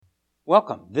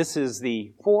Welcome. This is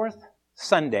the fourth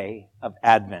Sunday of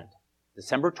Advent,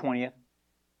 December 20th,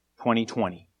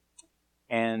 2020.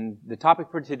 And the topic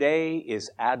for today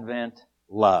is Advent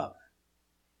love.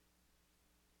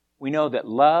 We know that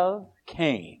love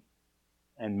came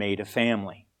and made a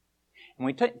family. And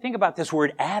when we think about this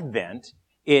word Advent,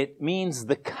 it means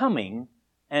the coming,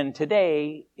 and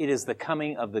today it is the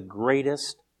coming of the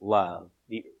greatest love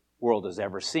the world has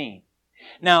ever seen.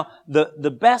 Now,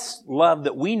 the best love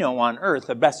that we know on earth,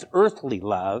 the best earthly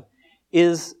love,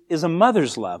 is a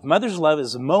mother's love. Mother's love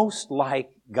is most like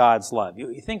God's love.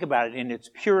 You think about it in its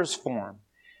purest form.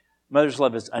 Mother's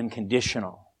love is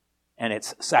unconditional, and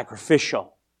it's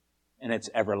sacrificial, and it's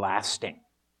everlasting.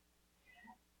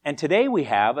 And today we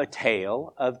have a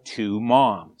tale of two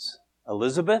moms,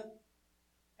 Elizabeth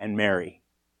and Mary.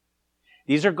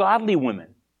 These are godly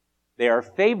women. They are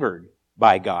favored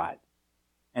by God,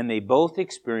 and they both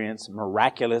experience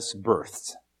miraculous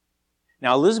births.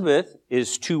 Now, Elizabeth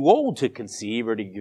is too old to conceive or to